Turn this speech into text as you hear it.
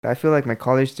I feel like my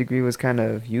college degree was kind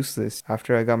of useless.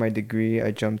 After I got my degree,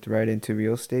 I jumped right into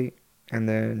real estate, and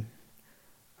then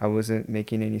I wasn't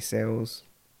making any sales.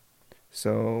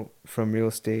 So from real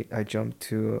estate, I jumped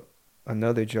to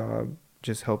another job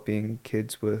just helping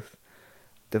kids with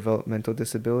developmental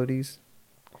disabilities.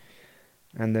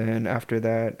 And then after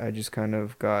that, I just kind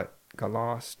of got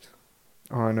lost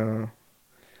on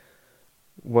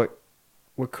what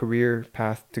what career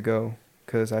path to go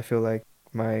because I feel like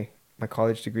my my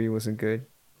college degree wasn't good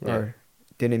Yeah. or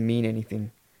didn't mean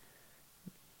anything.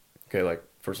 Okay, like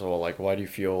first of all, like why do you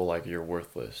feel like you're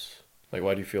worthless? Like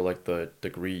why do you feel like the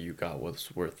degree you got was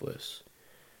worthless?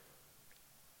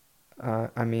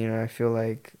 I mean, I feel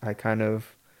like I kind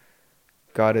of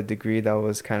got a degree that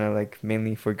was kind of like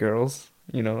mainly for girls,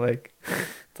 like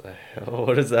The hell?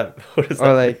 What is that? What does or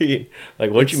that like mean?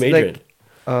 Like what'd you it's major in?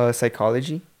 like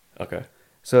psychology. Okay.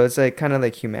 So it's like kind of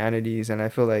like humanities, and I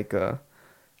feel like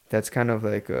that's kind of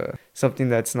like something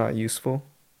that's not useful.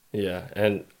 Yeah,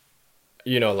 and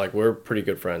like we're pretty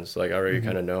good friends. Like I already Hmm.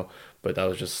 kind of know, but that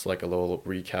was just like a little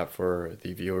recap for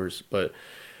the viewers. But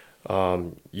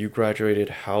you graduated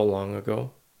how long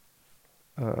ago?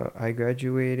 I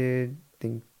graduated, I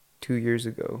think, 2 years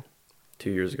ago.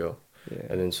 2 years ago. Yeah.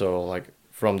 And then so like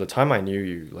from the time I knew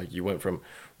you, like you went from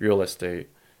real estate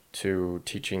to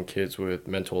teaching kids with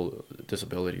mental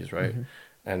disabilities, right? Hmm.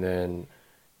 And then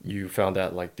you found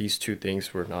that like these two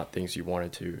things were not things you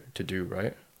wanted to do,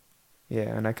 right?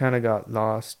 Yeah, and I kind of got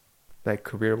lost, like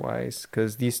career-wise,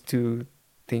 because these two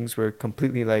things were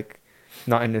completely like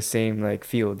not in the same like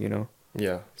field.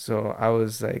 Yeah. So I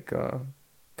was like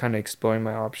kind of exploring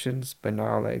my options, but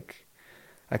now like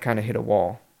I kind of hit a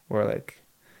wall where like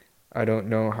I don't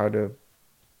know how to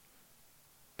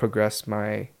progress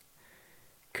my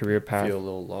career Feel a path.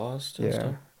 little lost and Yeah,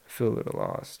 stuff. I feel a little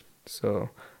lost. So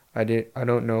I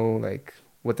don't know like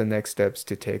what the next steps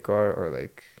to take are or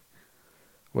like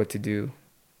what to do,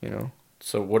 you know.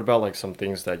 So what about like some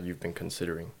things that you've been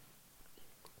considering?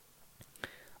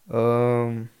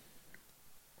 Um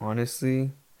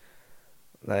Honestly,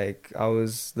 like I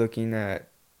was looking at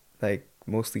like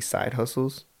mostly side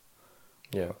hustles.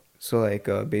 Yeah. So like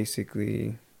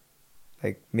basically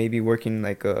like maybe working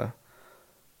like a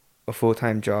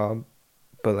full-time job,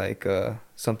 but like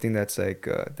something that's like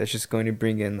that's just going to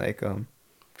bring in like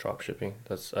Drop shipping.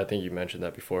 That's I think you mentioned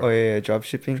that oh before. yeah, yeah, job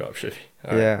shipping. Drop shipping.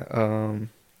 All right. Yeah,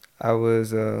 I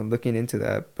was looking into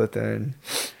that, but then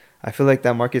I feel like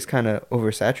that market's kind of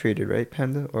oversaturated, right,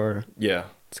 Panda? Or Yeah.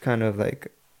 it's kind of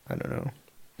like I don't know.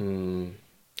 Mm,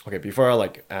 okay, before I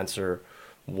like answer,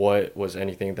 what was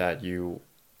anything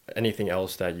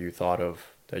else that you thought of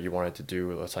that you wanted to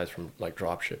do aside from like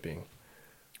drop shipping?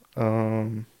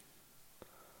 Um,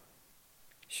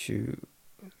 Shoot,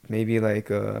 maybe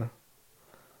like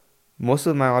most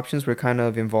of my options were kind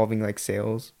of involving like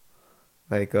sales.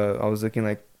 Like I was looking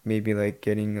like maybe like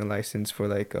getting a license for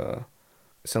like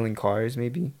selling cars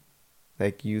maybe,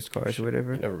 like used Oh cars or shit, you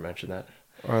whatever. never mentioned that.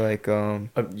 Or like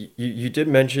You did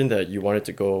mention that you wanted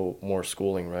to go more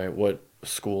schooling, right? What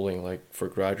schooling, like for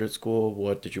graduate school,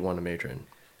 what did you want to major in?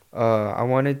 I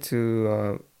wanted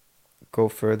to go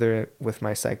further with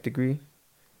my psych degree,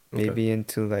 Okay, maybe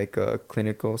into like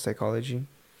clinical psychology.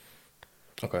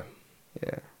 okay.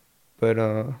 Yeah. But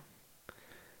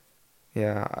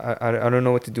yeah, I don't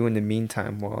know what to do in the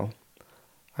meantime while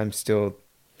I'm still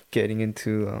getting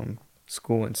into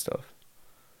school and stuff.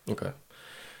 Okay.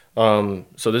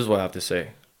 So this is what I have to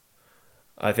say.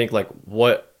 I think like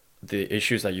what the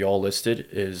issues that you all listed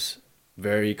is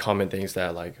very common things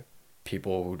that like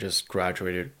people who just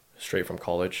graduated straight from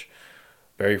college,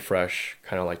 very fresh,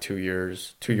 kind of like 2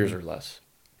 years, 2 years Hmm. or less.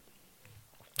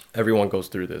 Everyone goes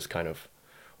through this kind of,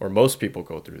 or most people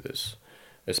go through this,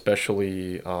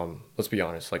 especially, let's be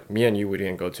honest, like me and you, we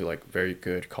didn't go to like very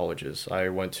good colleges. I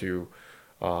went to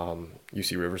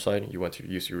UC Riverside. You went to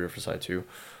UC Riverside too.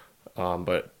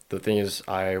 But the thing is,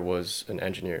 I was an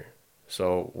engineer.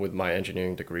 So with my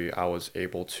engineering degree, I was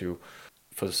able to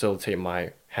facilitate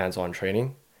my hands-on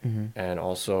training Hmm. and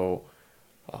also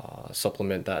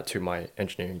supplement that to my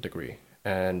engineering degree.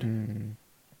 And Hmm.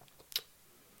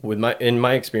 with my in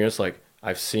my experience, like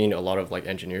I've seen a lot of like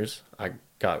engineers, I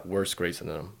got worse grades than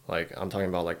them. Like I'm talking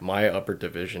about like my upper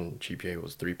division GPA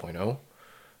was 3.0,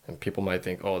 and people might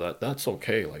think, oh, that's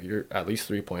okay, like you're at least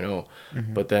 3.0,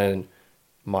 Hmm. but then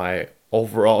my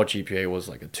overall GPA was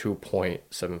like a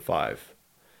 2.75,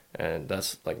 and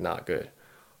that's like not good.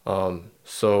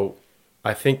 So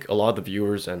I think a lot of the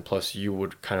viewers and plus you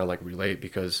would kind of like relate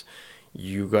because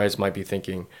you guys might be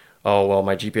thinking, oh, well,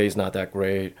 my GPA is not that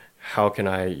great. How can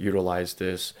I utilize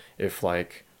this if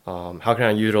like how can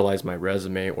I utilize my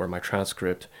resume or my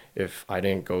transcript if I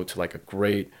didn't go to like a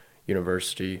great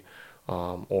university,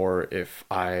 or if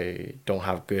I don't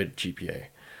have good GPA.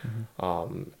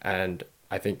 And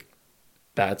I think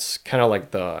that's kind of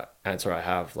like the answer I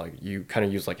have. Like you kind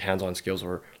of use like hands-on skills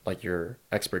or like your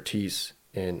expertise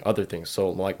in other things. So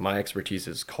like my expertise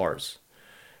is cars,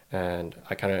 and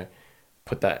I kind of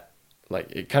put that,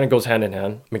 like it kind of goes hand in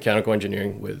hand, mechanical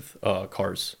engineering with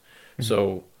cars. Mm-hmm.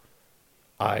 So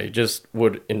I just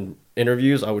would, in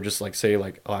interviews, I would just like say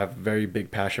like, oh, I have a very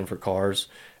big passion for cars,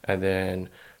 and then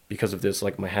because of this,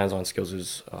 like my hands-on skills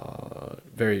is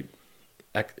very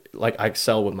like I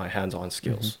excel with my hands-on Mm-hmm.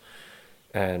 skills.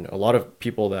 And a lot of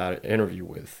people that I interview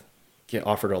with get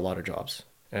offered a lot of jobs.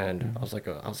 And Mm-hmm. I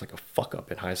was like a fuck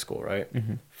up in high school, right?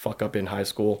 Mm-hmm. Fuck up in high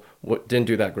school. What didn't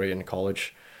do that great in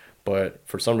college, but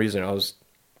for some reason I was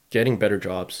getting better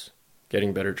jobs,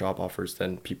 getting better job offers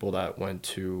than people that went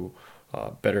to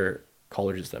better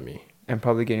colleges than me. And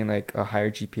probably getting like a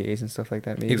higher GPAs and stuff like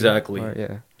that, maybe. Exactly. Or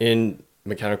yeah. In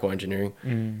mechanical engineering,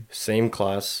 Mm. same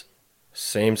class,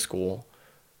 same school,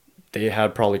 they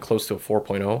had probably close to a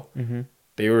 4.0. Mm-hmm.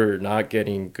 They were not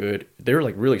getting good. They were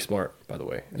like really smart, by the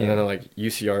way. And Yeah. then like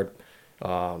UCR,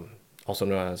 also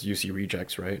known as UC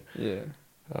rejects, right? Yeah.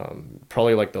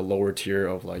 Probably like the lower tier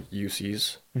of like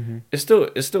UCs. Mm-hmm. It's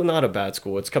still not a bad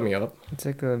school. It's coming up, It's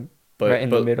like a right but in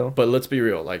the middle. let's be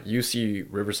real. Like UC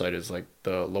Riverside is like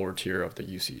the lower tier of the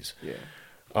UCs. Yeah.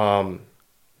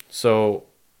 So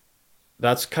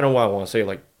that's kind of what I want to say.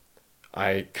 Like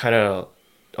I kind of,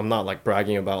 I'm not like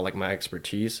bragging about like my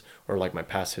expertise or like my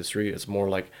past history. It's more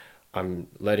like I'm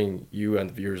letting you and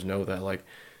the viewers know that like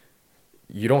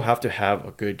you don't have to have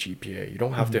a good GPA. You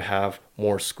don't have Mm-hmm. to have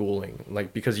more schooling,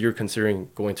 like because you're considering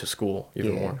going to school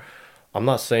even Yeah. more. I'm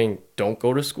not saying don't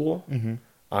go to school. Mm-hmm.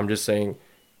 I'm just saying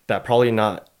that probably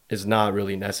not is not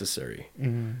really necessary.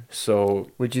 Mm-hmm. So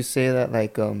Would you say that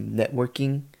like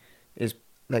networking is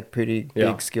like pretty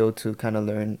yeah, big skill to kind of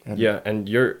learn and yeah, and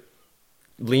you're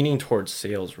leaning towards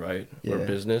sales, right? Or yeah.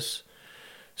 business.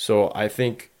 So I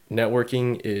think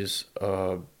networking is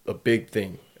a big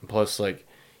thing. And plus, like,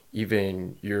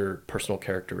 even your personal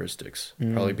characteristics,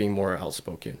 probably Mm. being more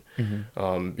outspoken,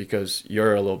 Mm-hmm. because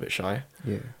you're a little bit shy.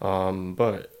 Yeah.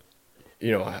 But,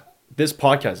 you know, this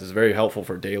podcast is very helpful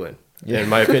for Dalen, Yeah. in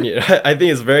my opinion. I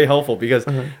think it's very helpful because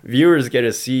Uh-huh. viewers get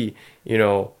to see, you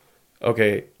know,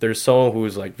 okay, there's someone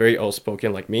who's like very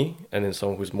outspoken like me, and then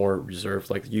someone who's more reserved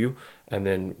like you. And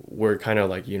then we're kind of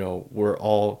like, you know, we're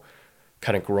all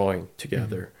kind of growing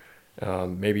together.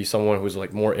 Maybe someone who's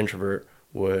like more introvert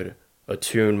would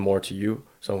attune more to you.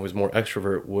 Someone who's more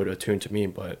extrovert would attune to me.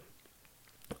 But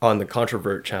on the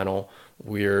controvert channel,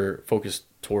 we're focused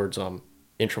towards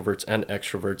introverts and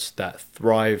extroverts that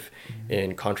thrive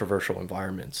in controversial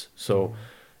environments. So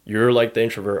you're like the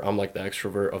introvert, I'm like the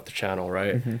extrovert of the channel,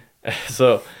 right? Mm-hmm.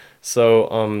 So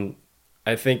so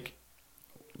I think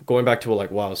going back to like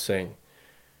what I was saying,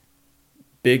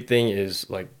 big thing is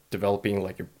like developing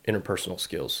like your interpersonal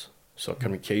skills. So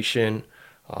communication,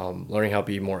 learning how to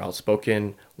be more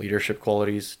outspoken, leadership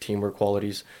qualities, teamwork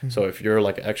qualities. So if you're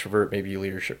like an extrovert, maybe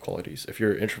leadership qualities. If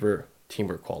you're an introvert,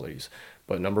 teamwork qualities.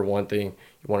 But number one thing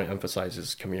you want to emphasize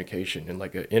is communication. In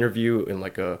like an interview, in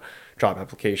like a job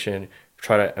application,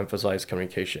 try to emphasize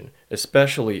communication,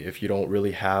 especially if you don't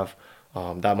really have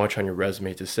that much on your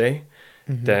resume to say.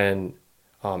 Mm-hmm. Then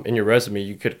in your resume,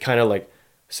 you could kind of like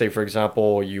say, for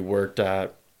example, you worked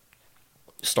at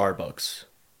Starbucks,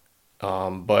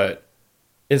 but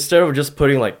instead of just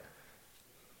putting like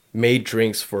made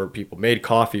drinks for people, made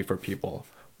coffee for people,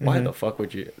 why Mm-hmm. the fuck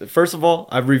would you? First of all,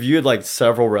 I've reviewed like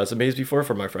several resumes before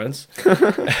for my friends,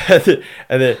 and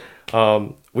then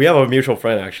we have a mutual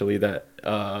friend actually that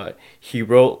he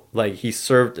wrote like he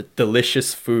served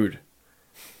delicious food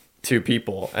to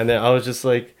people, and then I was just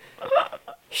like,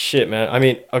 shit, man. I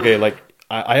mean, okay, like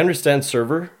I understand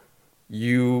server,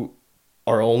 you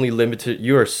are only limited.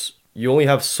 You only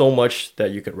have so much that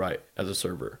you could write as a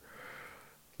server.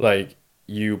 Like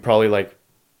you probably like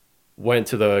went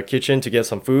to the kitchen to get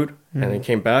some food and then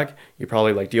came back. You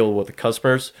probably like deal with the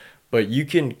customers, but you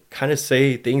can kind of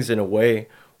say things in a way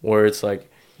where it's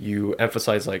like you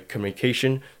emphasize like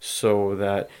communication so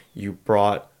that you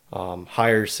brought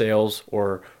higher sales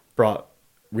or brought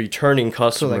returning So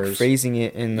like customers. phrasing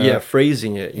it in Yeah,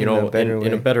 phrasing it, you in a know, better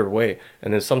in a way. better way.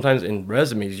 And then sometimes in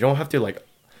resumes, you don't have to like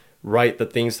write the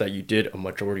things that you did a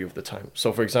majority of the time.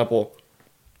 So for example,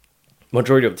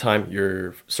 majority of the time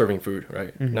you're serving food,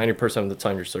 right? 90% of the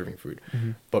time you're serving food.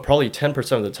 But probably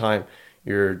 10% of the time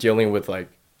you're dealing with like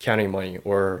counting money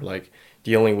or like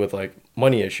dealing with like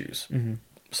money issues.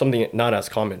 Something not as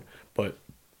common, but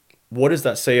what does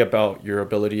that say about your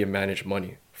ability to manage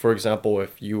money? For example,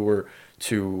 if you were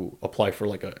to apply for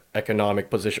like a economic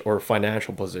position or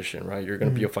financial position, right? You're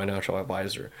going to be Hmm. a financial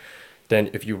advisor. Then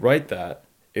if you write that,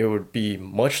 it would be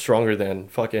much stronger than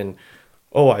fucking,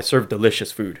 oh, I serve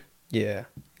delicious food, Yeah.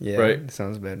 Yeah. right? It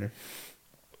sounds better.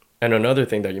 And another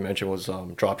thing that you mentioned was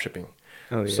drop shipping.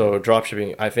 Oh yeah. So drop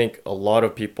shipping, I think a lot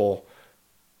of people,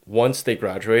 once they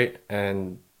graduate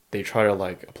and they try to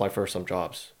like apply for some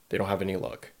jobs, they don't have any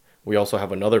luck. We also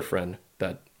have another friend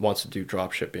that wants to do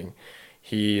drop shipping.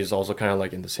 He is also kind of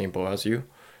like in the same boat as you.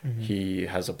 Hmm. He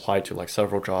has applied to like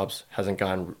several jobs, hasn't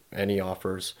gotten any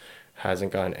offers,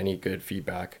 hasn't gotten any good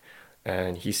feedback,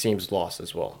 and he seems lost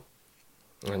as well.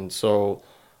 And so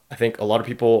I think a lot of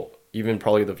people, even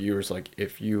probably the viewers, like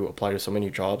if you apply to so many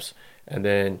jobs and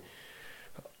then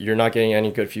you're not getting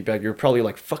any good feedback, you're probably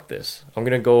like, fuck this. I'm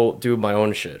gonna go do my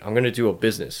own shit. I'm gonna do a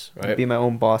business, right? Be my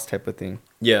own boss type of thing.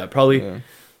 Yeah, probably. Yeah.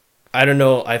 I don't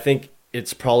know. I think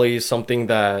it's probably something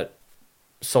that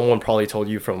someone probably told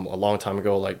you from a long time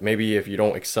ago. Like maybe if you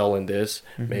don't excel in this,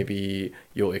 Hmm. maybe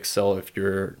you'll excel if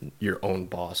you're your own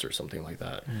boss or something like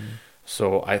that. Hmm.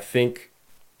 So I think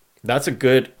that's a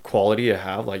good quality to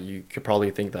have. Like you could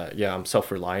probably think that, yeah, I'm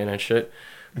self-reliant and shit.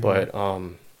 Hmm. But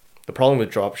the problem with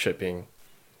drop shipping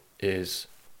is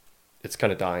it's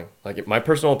kind of dying. Like in my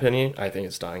personal opinion, I think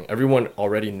it's dying. Everyone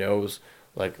already knows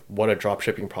like what a drop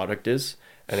shipping product is,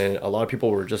 and then a lot of people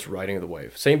were just riding the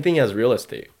wave. Same thing as real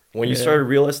estate. When you Yeah. started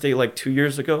real estate like 2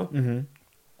 years ago, Hmm.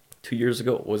 2 years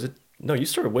ago was it? No, you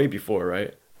started way before,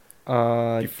 right?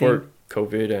 I think Before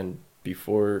COVID and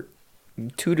before.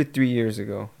 2 to 3 years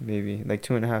ago, maybe like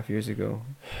 2.5 years ago.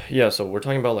 Yeah, so we're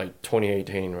talking about like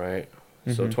 2018, right?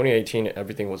 So Hmm. 2018,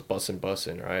 everything was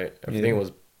bussin', right? Everything Yeah.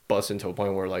 was bussin' to a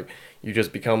point where like you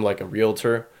just become like a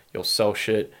realtor, you'll sell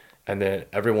shit, and then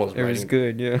everyone's It was writing.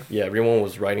 good. Yeah. Yeah, everyone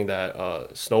was riding that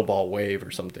snowball wave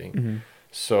or something. Hmm.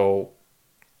 So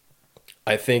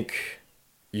I think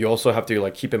you also have to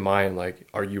like keep in mind like,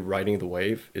 are you riding the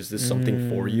wave? Is this something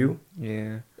for Mm, you?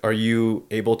 yeah. Are you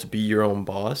able to be your own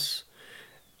boss?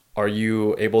 Are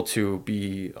you able to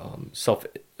be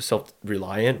self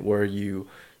reliant where you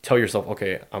tell yourself,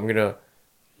 okay, I'm gonna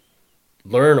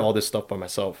learn all this stuff by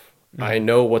myself. I Hmm.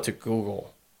 know what to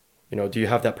Google. You know, do you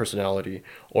have that personality,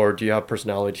 or do you have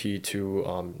personality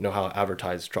to know how to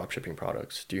advertise dropshipping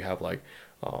products? Do you have like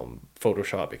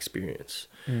Photoshop experience,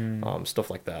 Mm, stuff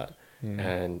like that? yeah.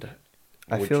 And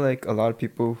I would feel like a lot of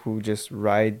people who just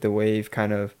ride the wave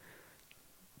kind of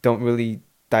don't really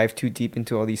dive too deep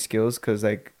into all these skills because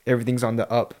like everything's on the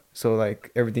up. So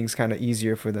like everything's kind of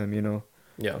easier for them, you know.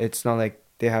 yeah, It's not like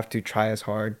they have to try as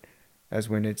hard as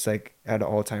when it's like at an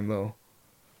all-time low.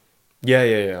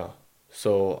 yeah.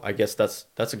 So I guess that's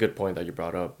a good point that you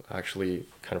brought up. I actually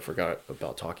kind of forgot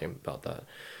about talking about that,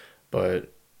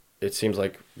 but it seems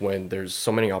like when there's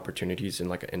so many opportunities in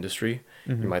like an industry,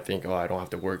 you Hmm. might think, oh, I don't have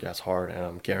to work as hard and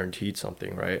I'm guaranteed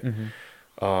something, right?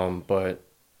 Hmm. But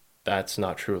that's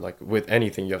not true. Like with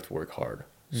anything, you have to work hard.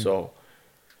 Mm. So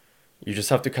you just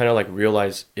have to kind of like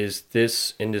realize, is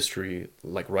this industry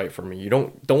like right for me? You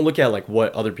don't look at like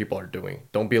what other people are doing.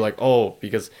 Don't be like, oh,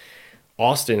 because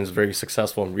Austin is very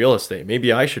successful in real estate,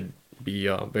 maybe I should be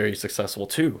very successful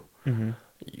too. Hmm.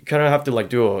 You kind of have to like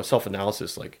do a self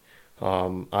analysis. Like,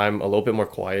 I'm a little bit more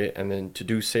quiet, and then to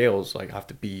do sales, like I have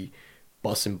to be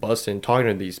bussin' talking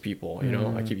to these people. You know,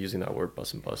 I Mm. keep using that word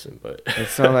bussin', but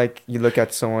It's not like you look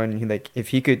at someone and you like if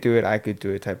he could do it, I could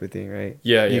do it type of thing, right?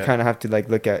 yeah, You yeah, kind of have to like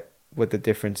look at what the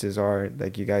differences are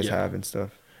like you guys yeah, have and stuff.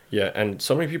 yeah. And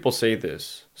so many people say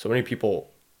this. So many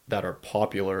people that are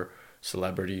popular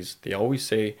celebrities, they always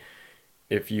say,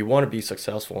 if you want to be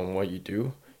successful in what you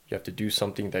do, you have to do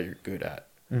something that you're good at.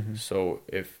 Hmm. So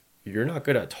if you're not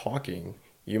good at talking,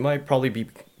 you might probably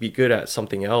be good at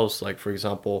something else. Like for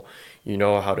example, you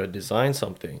know how to design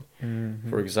something. For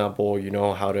Hmm. example, you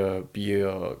know how to be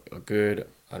a good,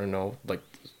 I don't know, like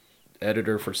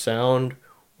editor for sound,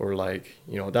 or like,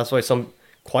 you know, that's why some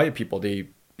quiet people they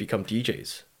become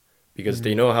DJs because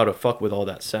they Hmm. know how to fuck with all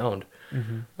that sound.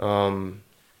 Hmm. Um,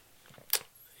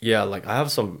 yeah, like I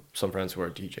have some friends who are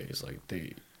DJs. Like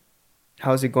they,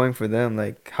 How's it going for them?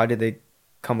 Like, how did they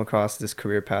come across this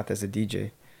career path as a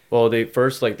DJ? well, they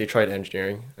first like they tried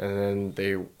engineering and then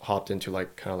they hopped into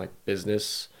like kind of like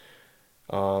business.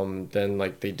 Then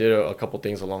like they did a couple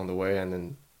things along the way,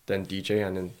 and then DJ,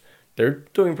 and then they're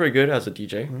doing pretty good as a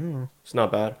DJ. Mm. It's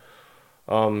not bad.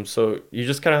 So you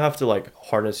just kind of have to like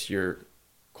harness your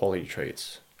quality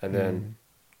traits, and then Mm.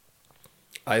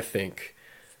 I think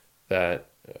that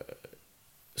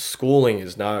schooling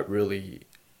is not really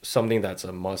something that's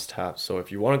a must have. So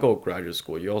if you want to go graduate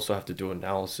school, you also have to do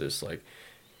analysis. Like,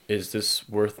 is this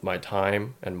worth my time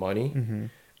and money? Mm-hmm.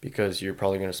 Because you're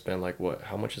probably gonna spend like what?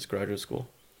 How much is graduate school?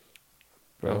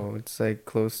 No, Bro, it's like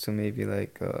close to maybe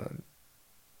like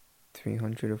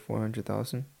 300 or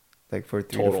 400,000, like for 3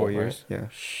 to 4 total, right? years. Yeah.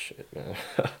 Shit, man.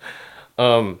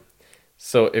 um,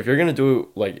 so if you're gonna do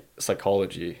like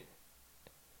psychology,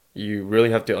 you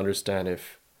really have to understand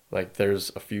if like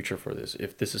there's a future for this,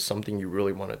 if this is something you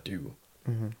really want to do.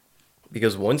 Mm-hmm.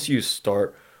 Because once you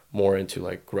start more into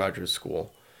like graduate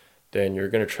school, then you're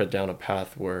gonna tread down a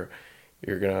path where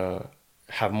you're gonna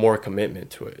have more commitment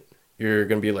to it. You're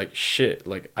gonna be like, shit,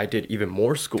 like I did even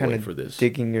more Kind schooling of for this.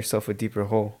 digging yourself a deeper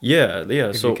hole Yeah, yeah.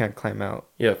 if you So can't climb out.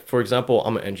 yeah, for example,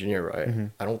 I'm an engineer, right? Mm-hmm.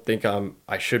 I don't think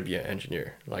I should be an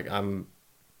engineer. Like I'm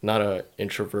not a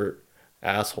introvert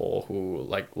asshole who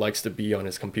like likes to be on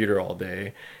his computer all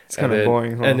day It's kind of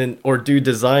boring, and huh? then or do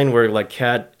design where like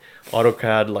CAD,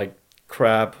 AutoCAD, like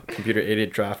crap, computer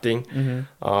aided drafting,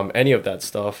 Mm-hmm. any of that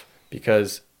stuff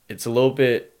because it's a little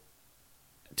bit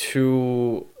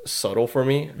too subtle for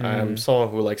me. I'm Mm-hmm. someone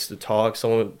who likes to talk.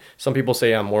 Some people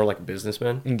say I'm more like a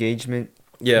businessman. Engagement.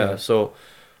 Yeah, Yeah. so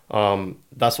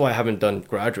that's why I haven't done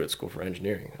graduate school for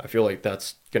engineering. I feel like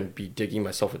that's going to be digging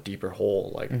myself a deeper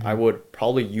hole. Like I Mm-hmm. would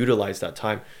probably utilize that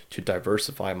time to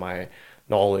diversify my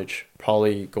knowledge,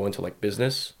 probably go into like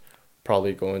business,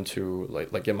 probably go into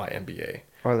like get my MBA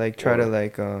Or like try to or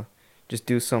like just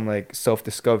do some like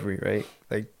self-discovery, right?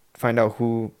 Like find out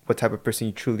what type of person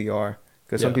you truly are.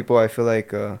 Because some yeah, people I feel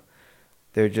like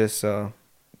they're just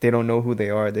they don't know who they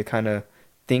are. They kind of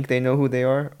think they know who they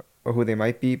are or who they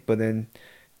might be, but then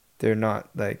they're not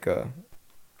like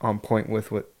on point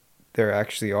with what they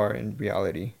actually are in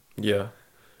reality. yeah,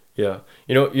 yeah.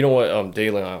 You know what,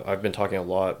 Dalen, I've been talking a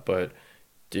lot, but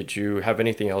did you have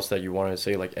anything else that you wanted to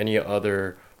say? Like any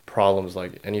other problems,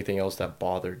 like anything else that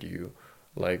bothered you,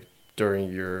 like during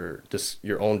your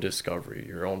own discovery,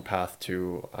 your own path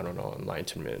to, I don't know,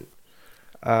 enlightenment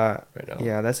Uh, right now?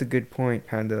 yeah, that's a good point,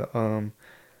 Panda.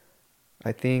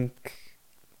 I think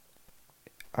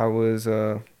I was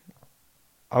uh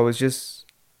I was just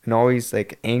an always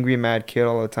like angry, mad kid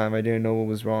all the time. I didn't know what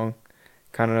was wrong.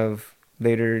 Kind of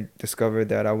later discovered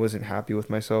that I wasn't happy with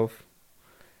myself,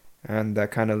 and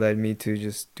that kind of led me to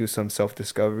just do some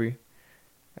self-discovery.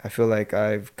 I feel like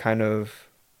I've kind of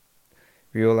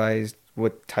realized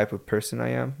what type of person I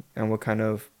am and what kind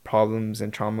of problems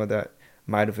and trauma that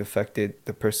might have affected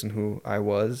the person who I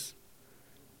was,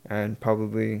 and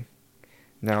probably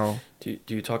now. Do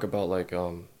you talk about like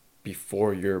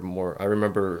before you're more? I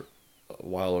remember a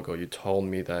while ago you told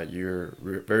me that you're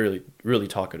very really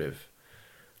talkative,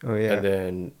 Oh and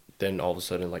yeah. then all of a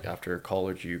sudden like after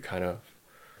college you kind of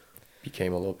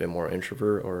became a little bit more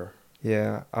introvert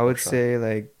Yeah, I or would shy. say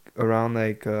like around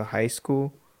like high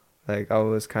school, like I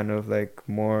was kind of like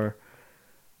more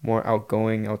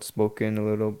outgoing, outspoken a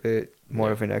little bit, more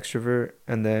Yeah. of an extrovert.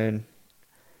 And then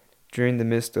during the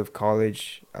midst of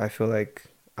college, I feel like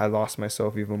I lost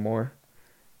myself even more.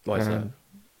 Why is that? And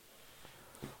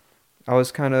I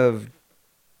was kind of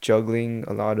juggling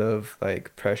a lot of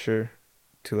like pressure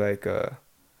to like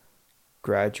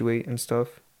graduate and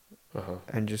stuff, Uh huh.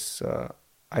 and just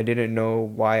I didn't know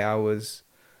why I was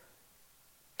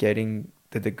getting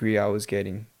the degree I was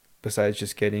getting besides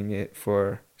just getting it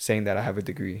for saying that I have a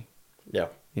degree. Yeah.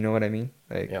 You know what I mean?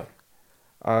 Like Yeah.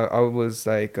 I was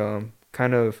like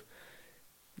kind of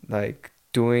like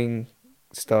doing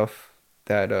stuff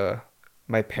that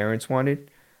my parents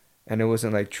wanted, and it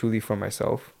wasn't like truly for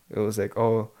myself. It was like,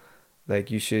 oh,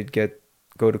 like you should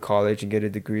go to college and get a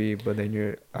degree, but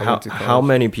then I went to How college.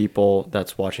 many people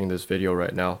that's watching this video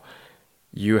right now,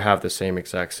 you have the same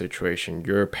exact situation?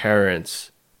 Your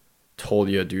parents told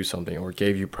you to do something or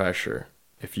gave you pressure.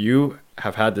 If you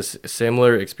have had this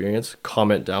similar experience,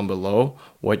 comment down below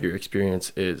what your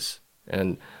experience is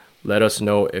and let us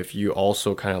know if you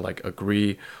also kind of like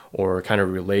agree or kind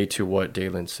of relate to what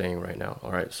Dalen's saying right now.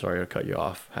 All right, sorry to cut you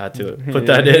off. Had to put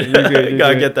Yeah, that you're good, in. you're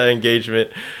Gotta good. get that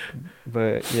engagement.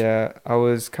 But yeah, I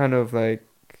was kind of like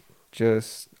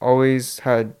just always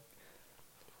had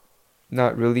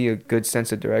not really a good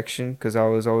sense of direction because I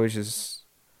was always just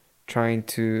trying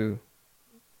to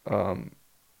um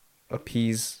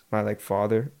appease my like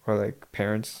father or like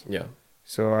parents. Yeah,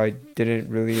 So I didn't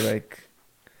really like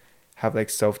have like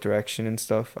self-direction and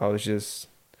stuff. I was just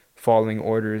following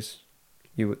orders,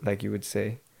 you would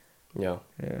say. yeah,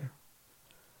 Yeah.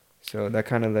 So that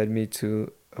kind of led me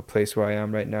to a place where I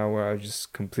am right now where I was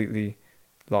just completely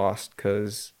lost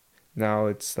cuz now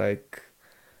it's like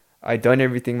I done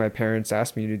everything my parents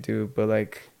asked me to do, but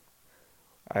like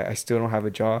I still don't have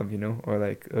a job, or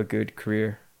like a good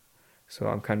career. So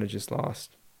I'm kind of just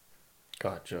lost.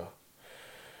 gotcha.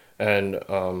 And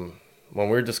when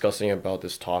we were discussing about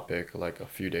this topic like a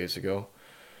few days ago,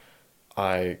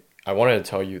 I wanted to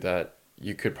tell you that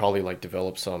you could probably like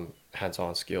develop some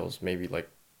hands-on skills, maybe like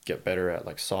get better at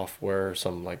like software,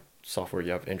 some like software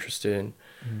you have interest in.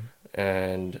 Mm-hmm.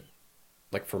 And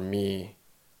like for me,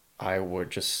 I would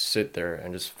just sit there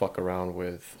and just fuck around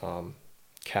with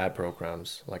CAD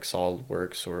programs like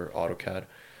SolidWorks or AutoCAD.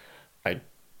 I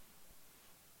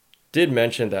did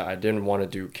mention that I didn't want to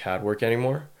do CAD work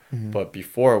anymore, Mm-hmm. but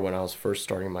before when I was first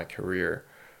starting my career,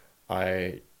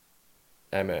 I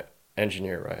am an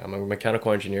engineer, right? I'm a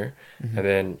mechanical engineer, Mm-hmm. and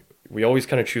then we always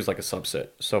kind of choose like a subset.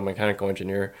 So mechanical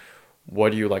engineer,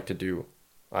 what do you like to do?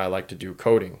 I like to do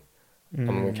coding. I'm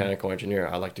a Mm. mechanical engineer.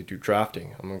 I like to do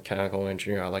drafting. I'm a mechanical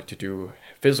engineer. I like to do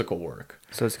physical work.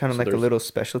 So it's kind of So like a there's little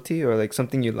specialty or like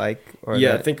something you like or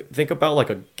yeah, that. think about like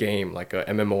a game, like a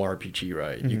MMORPG,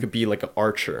 right? You Mm-hmm. could be like an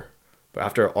archer, but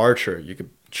after an archer, you could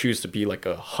choose to be like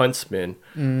a huntsman,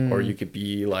 or Mm. you could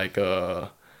be like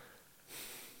a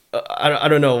I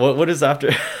don't know what is after.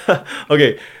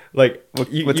 Okay, like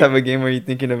What type of game are you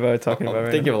thinking about talking about I'm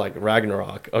right thinking now? of like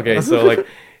Ragnarok. Okay, so like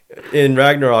in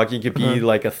Ragnarok, you could be Uh-huh.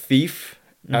 like a thief.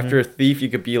 Mm-hmm. After a thief, you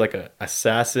could be like a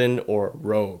assassin or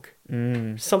rogue.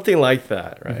 Mm. Something like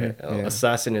that, right? Mm-hmm. Yeah.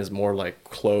 Assassin is more like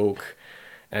cloak,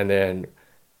 and then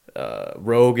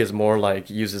rogue is more like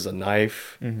uses a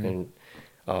knife, Mm-hmm. and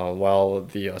while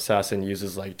the assassin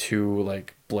uses like two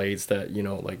like blades that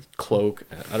like cloak.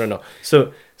 I don't know.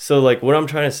 So like what I'm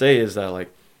trying to say is that like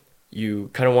you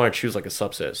kind of want to choose like a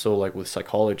subset. So like with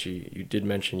psychology, you did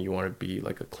mention you want to be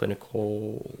like a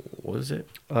clinical. What is it?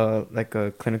 Like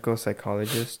a clinical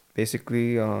psychologist,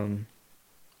 basically,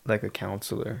 like a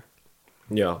counselor.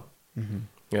 Yeah. Mm-hmm.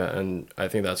 Yeah, and I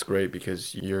think that's great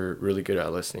because you're really good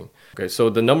at listening. Okay, so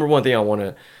the number one thing I want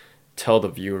to tell the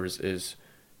viewers is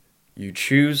you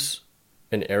choose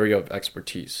an area of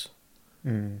expertise.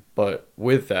 Mm. But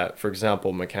with that, for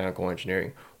example, mechanical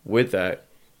engineering, with that,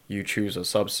 you choose a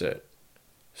subset.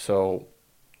 So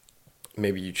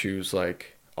maybe you choose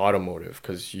like automotive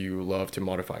because you love to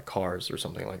modify cars or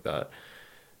something like that.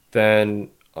 Then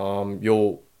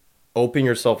you'll open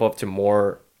yourself up to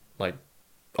more like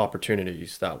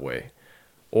opportunities that way.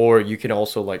 Or you can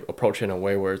also like approach it in a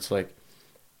way where it's like,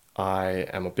 I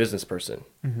am a business person,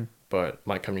 Mm-hmm. but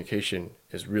my communication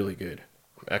is really good.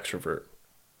 I'm extrovert.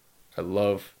 I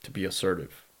love to be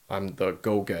assertive. I'm the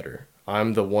go-getter.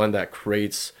 I'm the one that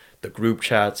creates the group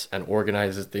chats and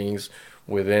organizes things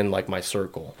within like my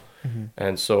circle. Mm-hmm.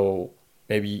 And so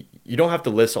maybe you don't have to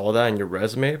list all that in your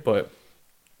resume, but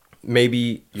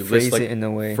maybe you list Phrase it like in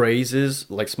a way. phrases,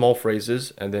 like small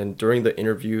phrases, and then during the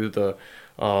interview, the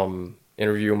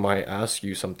interviewer might ask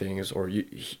you some things, or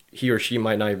he or she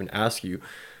might not even ask you,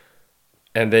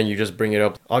 and then you just bring it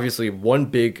up. Obviously, one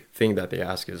big thing that they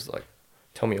ask is like,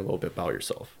 tell me a little bit about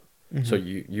yourself. So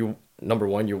Mm-hmm. you number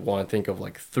one, you want to think of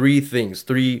like three things,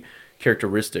 three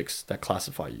characteristics that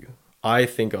classify you. I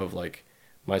think of like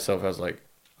myself as like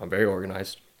I'm very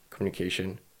organized,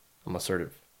 communication, I'm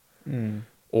assertive, Mm.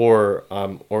 or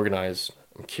I'm organized,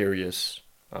 I'm curious,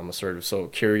 I'm assertive. So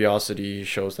curiosity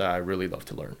shows that I really love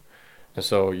to learn. And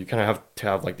so you kind of have to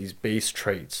have like these base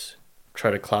traits.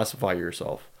 Try to classify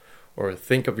yourself or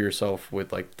think of yourself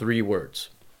with like three words.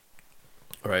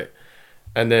 All right.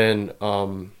 And then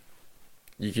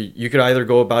you could either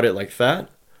go about it like that,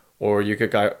 or you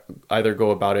could either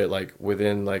go about it like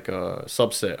within like a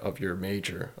subset of your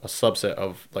major, a subset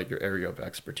of like your area of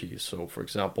expertise. So for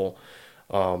example,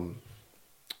 um,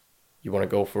 you wanted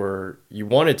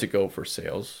to go for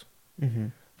sales, Mm-hmm.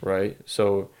 right?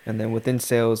 So And then within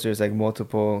sales, there's like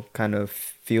multiple kind of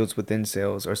fields within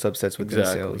sales or subsets within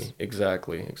sales.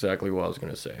 exactly what I was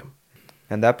gonna say.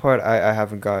 And that part I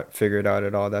haven't got figured out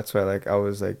at all. That's why like I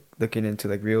was like looking into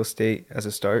like real estate as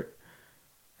a start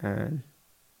and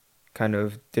kind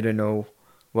of didn't know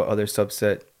what other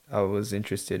subset I was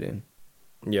interested in.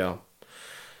 Yeah.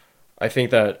 I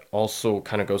think that also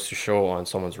kind of goes to show on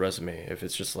someone's resume. If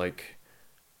it's just like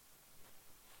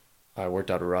I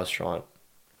worked at a restaurant,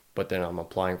 but then I'm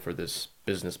applying for this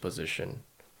business position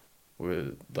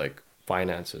with like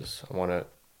finances. I want to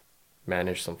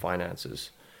manage some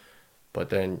finances. But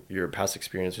then your past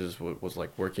experiences was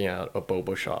like working at a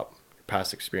boba shop. Your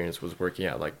past experience was working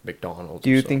at like McDonald's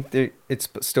Do or you so. think that it's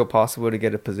still possible to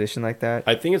get a position like that?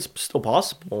 I think it's still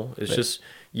possible. It's Like, just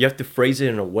you have to phrase it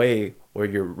in a way where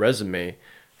your resume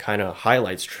kind of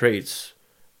highlights traits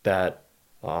that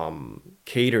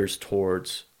caters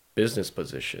towards business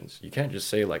positions. You can't just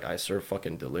say like I serve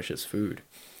fucking delicious food.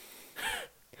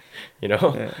 You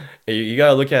know, yeah. you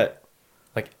gotta look at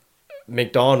like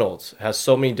McDonald's has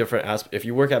so many different aspects. If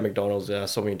you work at McDonald's, it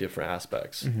has so many different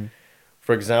aspects. Mm-hmm. For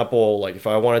for example, like if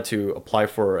I wanted to apply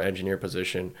for an engineer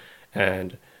position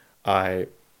and I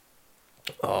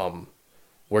um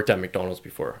worked at McDonald's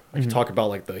before. I could Mm-hmm. talk about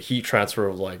like the heat transfer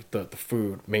of like the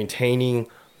food, maintaining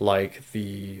like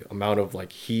the amount of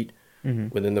like heat Mm-hmm.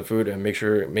 within the food and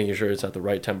making sure it's at the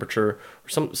right temperature or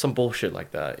some bullshit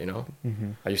like that, you know?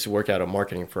 Mm-hmm. I used to work at a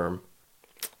marketing firm.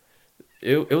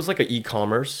 It was like an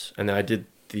e-commerce and then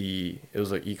it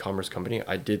was an e-commerce company.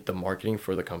 I did the marketing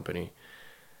for the company.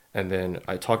 And then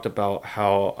I talked about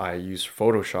how I use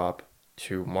Photoshop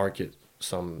to market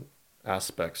some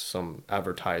aspects, some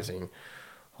advertising.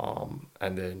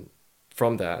 And then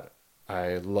from that,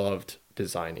 I loved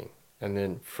designing. And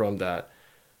then from that,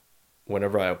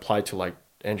 whenever I applied to like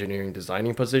engineering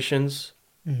designing positions,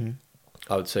 Mm-hmm.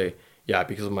 I would say, yeah,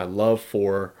 because of my love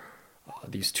for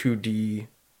these 2D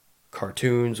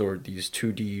cartoons or these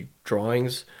 2D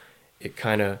drawings, it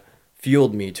kind of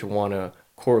fueled me to want to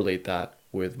correlate that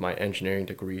with my engineering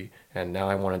degree. And now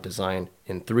I want to design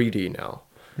in 3D now.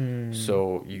 Mm.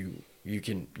 So you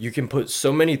can put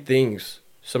so many things,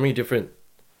 so many different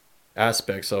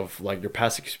aspects of like your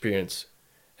past experience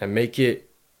and make it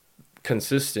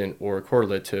consistent or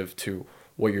correlative to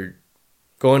what you're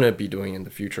going to be doing in the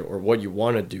future or what you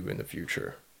want to do in the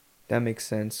future. That makes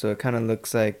sense. So it kind of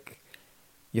looks like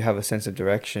you have a sense of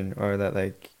direction, or that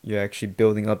like you're actually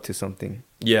building up to something.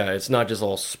 Yeah, it's not just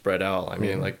all spread out. I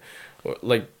mean, Yeah.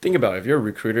 like think about it. If you're a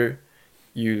recruiter,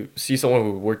 you see someone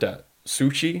who worked at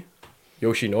Sushi,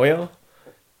 Yoshinoya,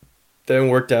 then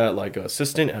worked at like an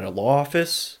assistant at a law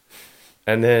office,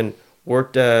 and then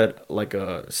worked at like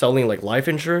a selling like life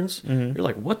insurance. Mm-hmm. You're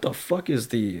like, what the fuck is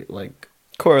the like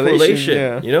Correlation. correlation?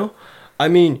 Yeah. You know, I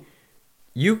mean,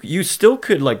 you still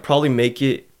could like probably make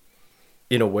it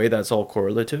in a way that's all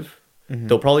correlative. Mm-hmm.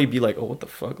 They'll probably be like, oh, what the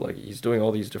fuck? Like he's doing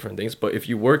all these different things. But if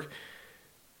you work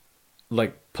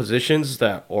like positions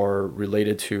that are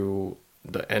related to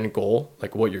the end goal,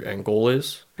 like what your end goal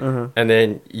is, Uh-huh. and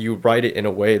then you write it in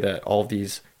a way that all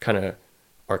these kind of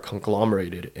are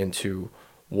conglomerated into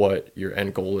what your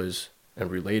end goal is and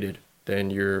related, then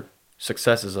your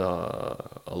success is a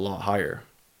lot higher.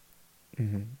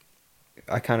 Mm-hmm.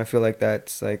 I kind of feel like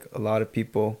that's like a lot of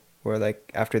people where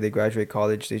like after they graduate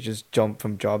college, they just jump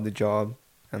from job to job,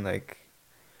 and like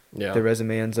Yeah. their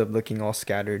resume ends up looking all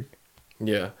scattered.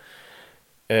 Yeah.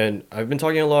 And I've been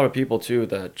talking to a lot of people too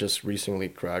that just recently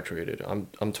graduated. I'm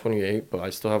 28, but I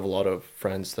still have a lot of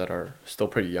friends that are still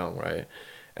pretty young, right?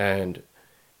 And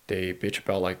they bitch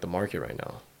about like the market right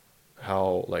now.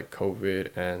 How like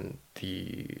COVID and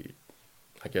the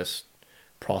I guess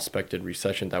prospected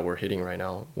recession that we're hitting right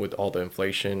now with all the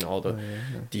inflation, all the Oh,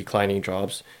 yeah. declining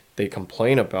jobs, they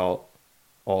complain about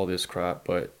all this crap,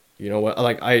 but you know what?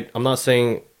 Like I'm not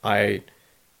saying I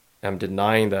am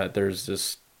denying that there's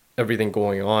this everything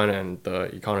going on and the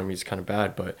economy is kind of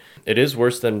bad, but it is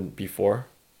worse than before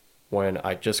when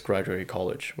I just graduated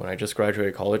college. When I just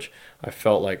graduated college, I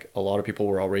felt like a lot of people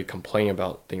were already complaining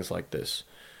about things like this.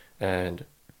 And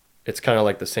it's kind of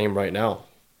like the same right now,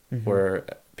 Mm-hmm. where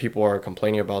people are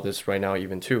complaining about this right now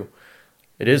even too.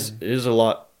 It is a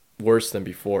lot worse than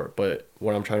before, but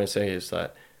what I'm trying to say is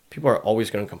that people are always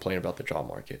going to complain about the job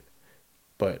market.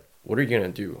 But what are you going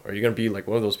to do? Are you going to be like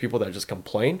one of those people that just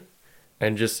complain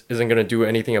and just isn't going to do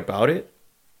anything about it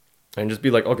and just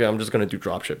be like, okay, I'm just going to do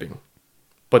drop shipping.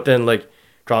 But then like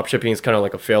drop shipping is kind of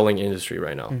like a failing industry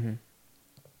right now. Mm-hmm.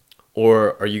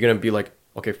 Or are you going to be like,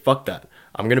 okay, fuck that.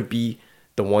 I'm going to be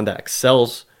the one that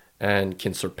excels and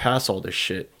can surpass all this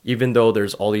shit, even though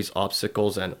there's all these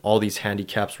obstacles and all these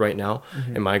handicaps right now.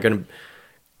 Mm-hmm. Am I going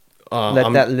to,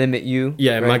 Let that limit you.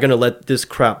 yeah, am I right? going to let this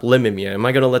crap limit me? Am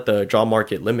I going to let the job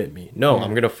market limit me? No, Yeah.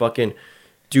 I'm going to fucking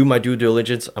do my due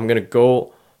diligence. I'm going to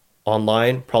go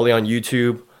online, probably on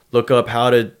YouTube, look up how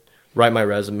to write my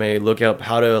resume, look up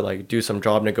how to like do some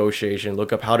job negotiation,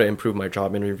 look up how to improve my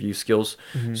job interview skills.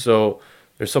 Mm-hmm. So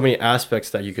there's so many aspects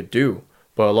that you could do,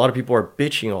 but a lot of people are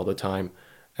bitching all the time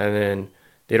and then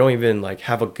they don't even like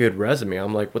have a good resume.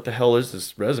 I'm like, what the hell is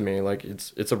this resume? Like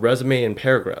it's a resume in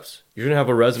paragraphs. You shouldn't have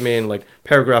a resume in like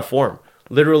paragraph form.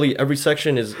 Literally every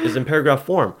section is in paragraph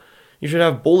form. You should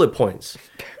have bullet points.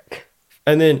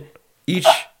 And then each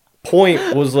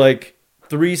point was like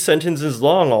 3 sentences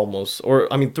long almost,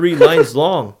 or I mean 3 lines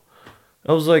long.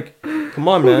 I was like, come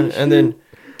on, man. And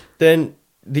then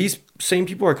these same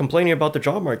people are complaining about the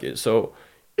job market. So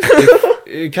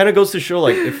it kind of goes to show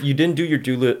like if you didn't do your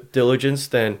due diligence,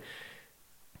 then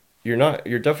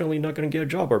you're definitely not going to get a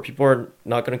job, or people are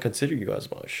not going to consider you as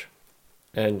much.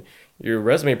 And your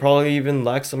resume probably even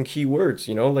lacks some keywords,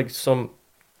 you know, like some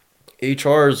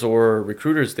HRs or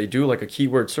recruiters, they do like a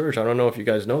keyword search. I don't know if you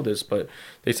guys know this, but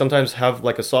they sometimes have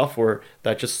like a software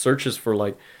that just searches for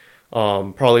like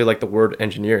probably like the word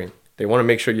engineering. They want to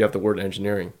make sure you have the word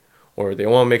engineering, or they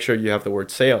want to make sure you have the word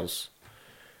sales.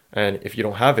 And if you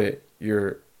don't have it,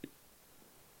 your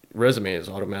resume is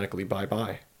automatically bye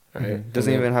bye. Right. And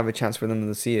Doesn't then even have a chance for them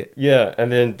to see it. yeah,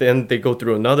 and then they go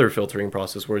through another filtering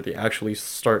process where they actually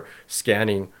start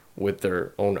scanning with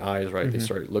their own eyes, right? They Hmm.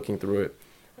 start looking through it,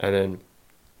 and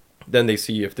then they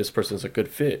see if this person's a good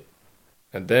fit,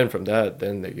 and then from that,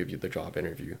 then they give you the job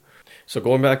interview. So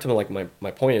going back to like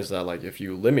my point is that like if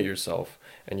you limit yourself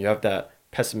and you have that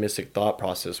pessimistic thought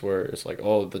process where it's like,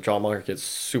 oh, the job market's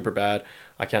super bad,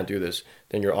 I can't do this,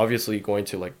 then you're obviously going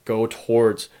to like go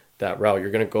towards that route.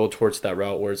 You're going to go towards that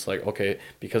route where it's like, okay,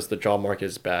 because the job market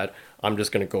is bad, I'm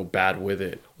just going to go bad with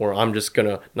it, or I'm just going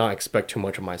to not expect too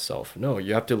much of myself. No,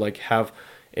 you have to like have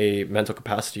a mental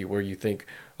capacity where you think,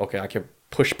 okay, I can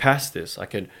push past this. I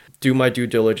can do my due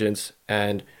diligence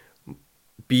and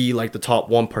be like the top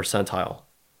 1 percentile.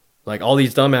 Like all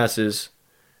these dumbasses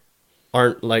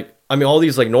aren't like, I mean, all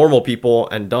these like normal people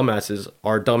and dumbasses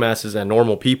are dumbasses and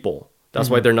normal people. That's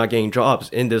why Hmm. they're not getting jobs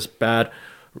in this bad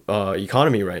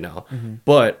economy right now. Hmm.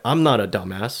 But I'm not a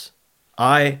dumbass.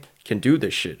 I can do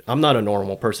this shit. I'm not a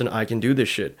normal person. I can do this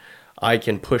shit. I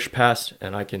can push past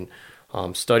and I can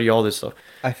study all this stuff.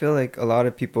 I feel like a lot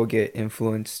of people get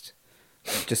influenced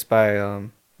just by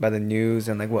the news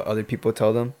and like what other people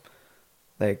tell them.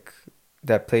 Like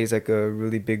that plays like a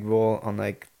really big role on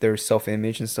like their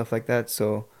self-image and stuff like that.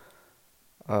 So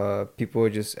people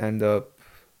just end up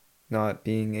not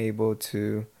being able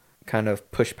to kind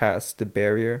of push past the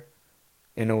barrier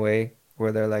in a way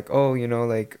where they're like, oh,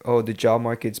 like, oh, the job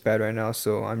market's bad right now,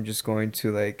 so I'm just going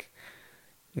to like,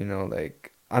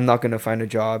 like I'm not gonna find a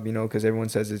job, because everyone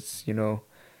says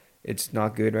it's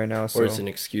not good right now, Or it's so an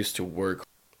excuse to work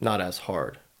not as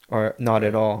hard. or not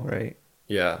at Right? all, right?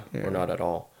 Yeah, or Yeah. not at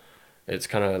all. It's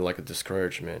kind of like a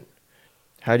discouragement.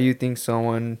 How do you think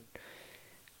someone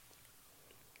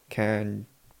can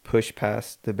push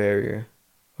past the barrier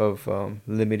of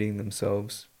limiting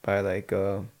themselves by like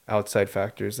outside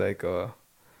factors like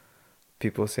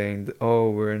people saying, "Oh,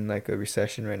 we're in like a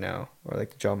recession right now," or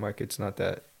like the job market's not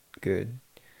that good.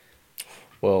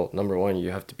 Well, number one,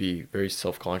 you have to be very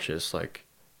self-conscious. Like,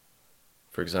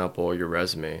 for example, your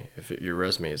resume. If your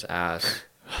resume is ass,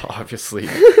 obviously,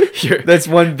 you're, That's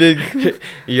one big.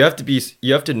 you have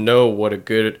to know what a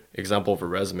good example of a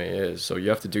resume is. So you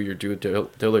have to do your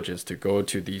diligence to go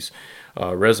to these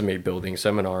resume building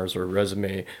seminars or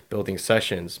resume building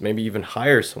sessions. Maybe even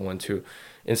hire someone to,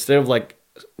 instead of like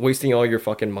wasting all your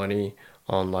fucking money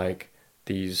on like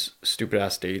these stupid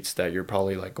ass dates that you're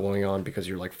probably like going on because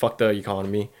you're like fuck the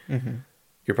economy. Hmm.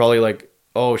 You're probably like,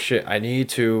 oh shit, I need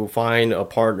to find a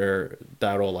partner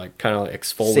that'll like kind of Save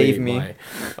exfoliate me. my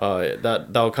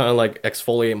that'll kind of like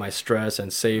exfoliate my stress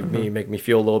and save Hmm. me, make me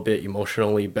feel a little bit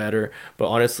emotionally better. But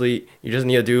honestly, you just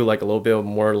need to do like a little bit of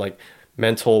more like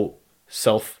mental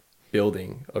self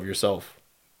building of yourself.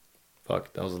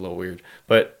 Fuck, that was a little weird.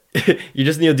 But you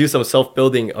just need to do some self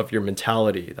building of your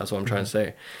mentality. That's what I'm trying Hmm. to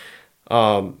say.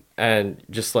 And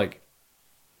just like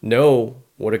know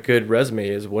what a good resume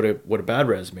is, what a bad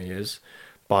resume is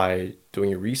by doing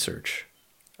your research.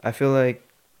 I feel like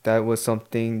that was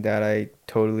something that I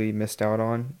totally missed out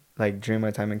on, like during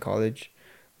my time in college.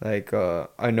 Like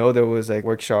I know there was like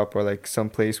workshop or like some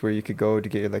place where you could go to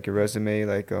get like your resume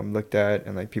like looked at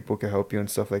and like people could help you and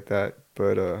stuff like that.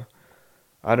 But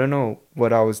I don't know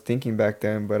what I was thinking back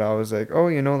then, but I was like, oh,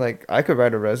 like I could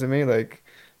write a resume, like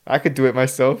I could do it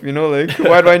myself, like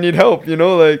why do I need help,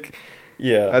 like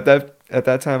Yeah. at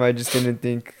that time I just didn't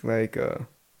think like or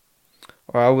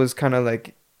I was kind of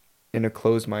like in a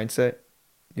closed mindset,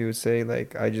 you would say,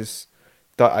 like I just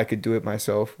thought I could do it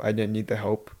myself. I didn't need the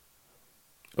help,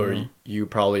 you Or know. you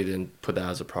probably didn't put that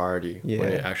as a priority when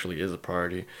it Yeah. actually is a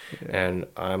priority. Yeah. And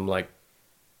I'm like,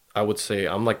 I would say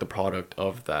I'm like the product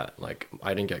of that. Like,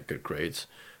 I didn't get good grades.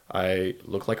 I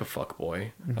look like a fuck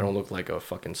boy. I Mhm. don't look like a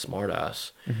fucking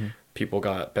smartass. Mhm. People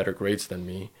got better grades than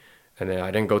me. And then I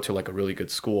didn't go to like a really good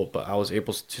school, but I was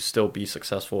able to still be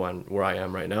successful and where I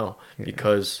am right now Yeah.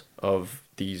 because of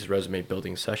these resume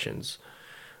building sessions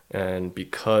and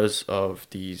because of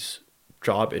these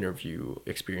job interview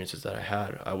experiences that I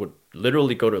had. I would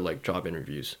literally go to like job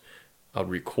interviews. I'd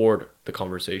record the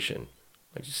conversation,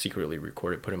 like just secretly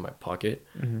record it, put it in my pocket,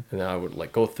 Mhm. and then I would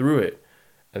like go through it.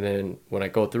 And then when I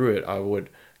go through it, I would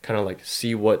kind of like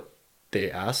see what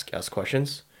they ask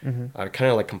questions. Mhm. I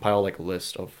kind of like compile like a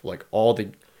list of like all the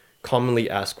commonly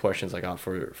asked questions I got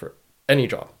for any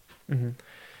job. Mhm.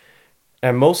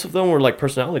 And most of them were like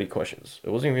personality questions. It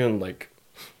wasn't even like,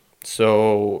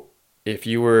 so if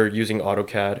you were using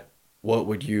AutoCAD, what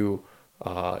would you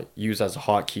use as a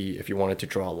hotkey if you wanted to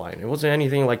draw a line? It wasn't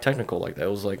anything like technical like that. It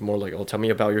was like more like, oh, tell me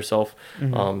about yourself.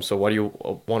 Mm-hmm. So why do you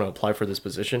want to apply for this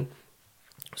position?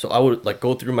 So I would like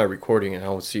go through my recording and I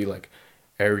would see like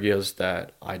areas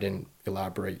that I didn't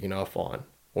elaborate enough on,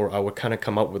 or I would kind of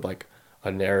come up with like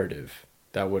a narrative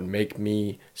that would make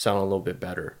me sound a little bit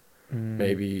better. Mm-hmm.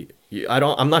 Maybe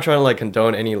I'm not trying to like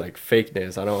condone any like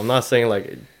fakeness. I'm not saying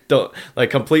like don't like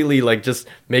completely like just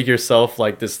make yourself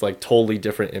like this like totally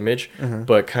different image, Uh-huh.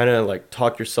 but kind of like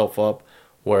talk yourself up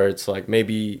where it's like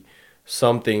maybe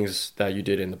some things that you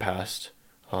did in the past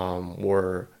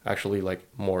were actually like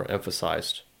more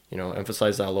emphasized.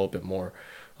 Emphasize that a little bit more.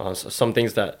 So some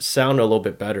things that sound a little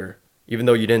bit better, even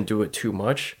though you didn't do it too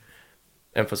much,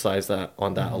 emphasize that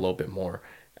on that a Mm-hmm. little bit more.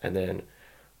 And then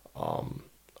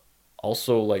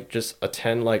also like just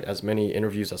attend like as many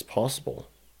interviews as possible,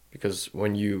 because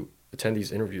when you attend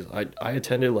these interviews, I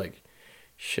attended like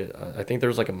shit. I think there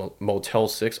was like a Motel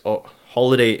 6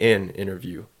 Holiday Inn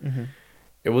interview. Mm-hmm.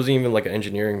 It wasn't even like an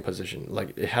engineering position.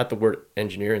 Like it had the word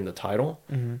engineer in the title,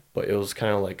 Mm-hmm. but it was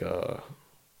kind of like a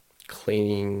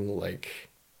cleaning like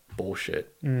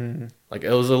bullshit. Mm-hmm. Like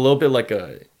it was a little bit like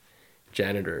a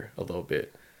janitor, a little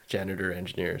bit janitor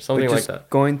engineer, But something like just that.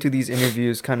 going to these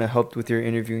interviews kind of helped with your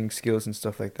interviewing skills and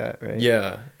stuff like that, right?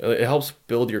 Yeah, it helps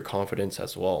build your confidence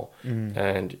as well, Mm-hmm.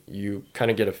 and you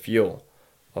kind of get a feel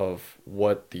of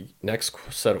what the next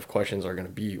set of questions are going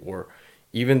to be, or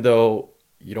even though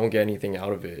you don't get anything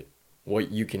out of it,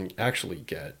 what you can actually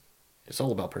get. It's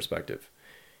all about perspective.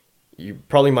 You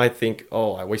probably might think,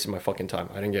 oh, I wasted my fucking time.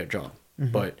 I didn't get a job.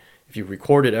 Mm-hmm. But if you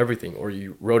recorded everything or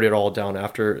you wrote it all down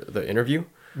after the interview,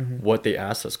 Mm-hmm. what they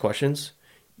asked as questions,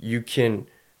 you can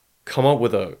come up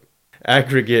with a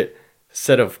aggregate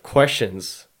set of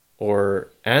questions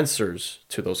or answers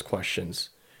to those questions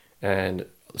and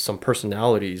some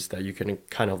personalities that you can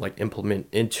kind of like implement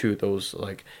into those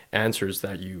like answers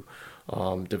that you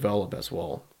develop as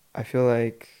well. I feel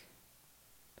like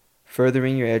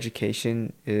furthering your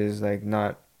education is like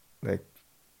not like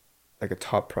like a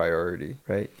top priority,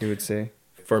 right? You would say.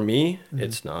 For me, Mm-hmm.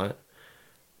 it's not,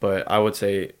 but I would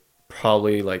say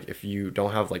probably like if you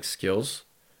don't have like skills,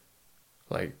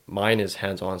 like mine is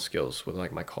hands-on skills with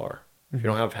like my car. If you Mm-hmm.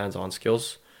 don't have hands-on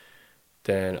skills,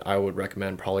 then I would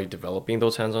recommend probably developing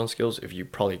those hands-on skills. If you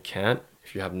probably can't,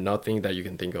 if you have nothing that you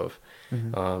can think of,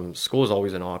 Mm-hmm. school is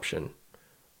always an option,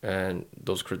 and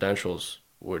those credentials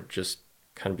would just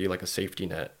kind of be like a safety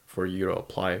net for you to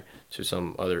apply to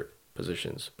some other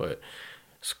positions. But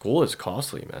school is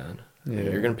costly, man. I mean,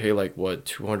 you're Yeah. gonna pay like what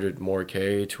 200 more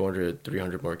K, 200,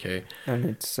 300 more K And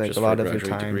it's like a just for a lot of your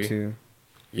graduate time degree. too.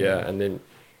 Yeah, Yeah. and then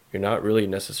you're not really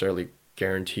necessarily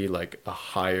guaranteed like a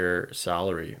higher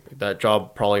salary. That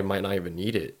job probably might not even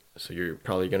need it. So you're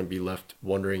probably going to be left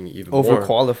wondering even more.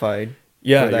 Overqualified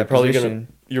Yeah, for that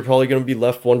position. you're probably going to be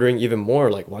left wondering even more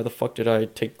like why the fuck did I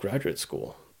take graduate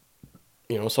school?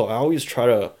 So I always try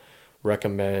to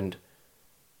recommend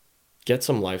get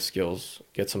some life skills,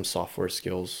 get some software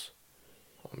skills.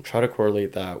 Try to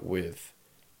correlate that with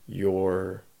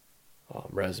your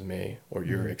resume or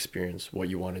your Mm-hmm. experience, what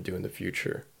you want to do in the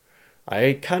future.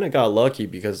 I kind of got lucky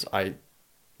because I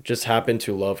just happened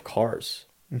to love cars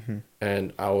Mm-hmm.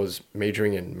 and I was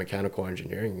majoring in mechanical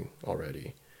engineering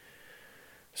already.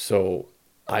 So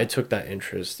I took that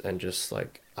interest and just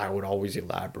like I would always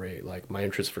elaborate like my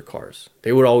interest for cars.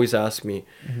 They would always ask me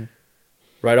Mm-hmm.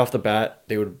 right off the bat,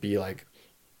 they would be like,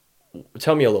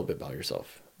 tell me a little bit about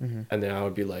yourself. Mm-hmm. And then I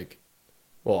would be like,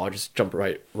 well, I'll just jump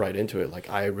right into it. Like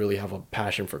I really have a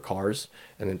passion for cars,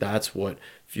 and then that's what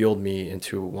fueled me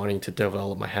into wanting to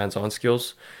develop my hands-on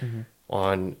skills. Mm-hmm.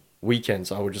 On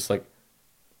weekends, I would just like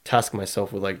task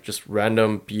myself with like just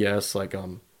random BS like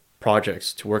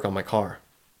projects to work on my car.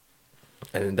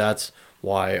 And then that's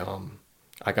why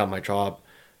I got my job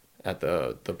at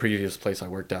the previous place I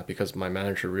worked at, because my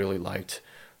manager really liked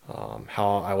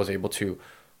how I was able to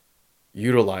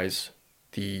utilize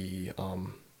the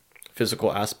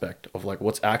physical aspect of like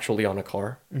what's actually on a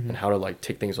car Mm-hmm. and how to like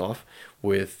take things off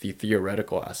with the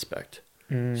theoretical aspect.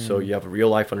 So Mm. you have a real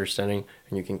life understanding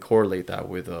and you can correlate that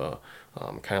with a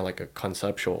kind of like a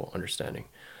conceptual understanding.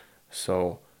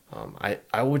 So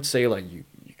I would say like you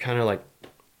kind of like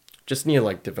just need to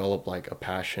like develop like a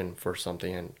passion for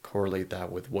something and correlate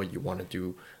that with what you want to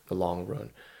do the long run.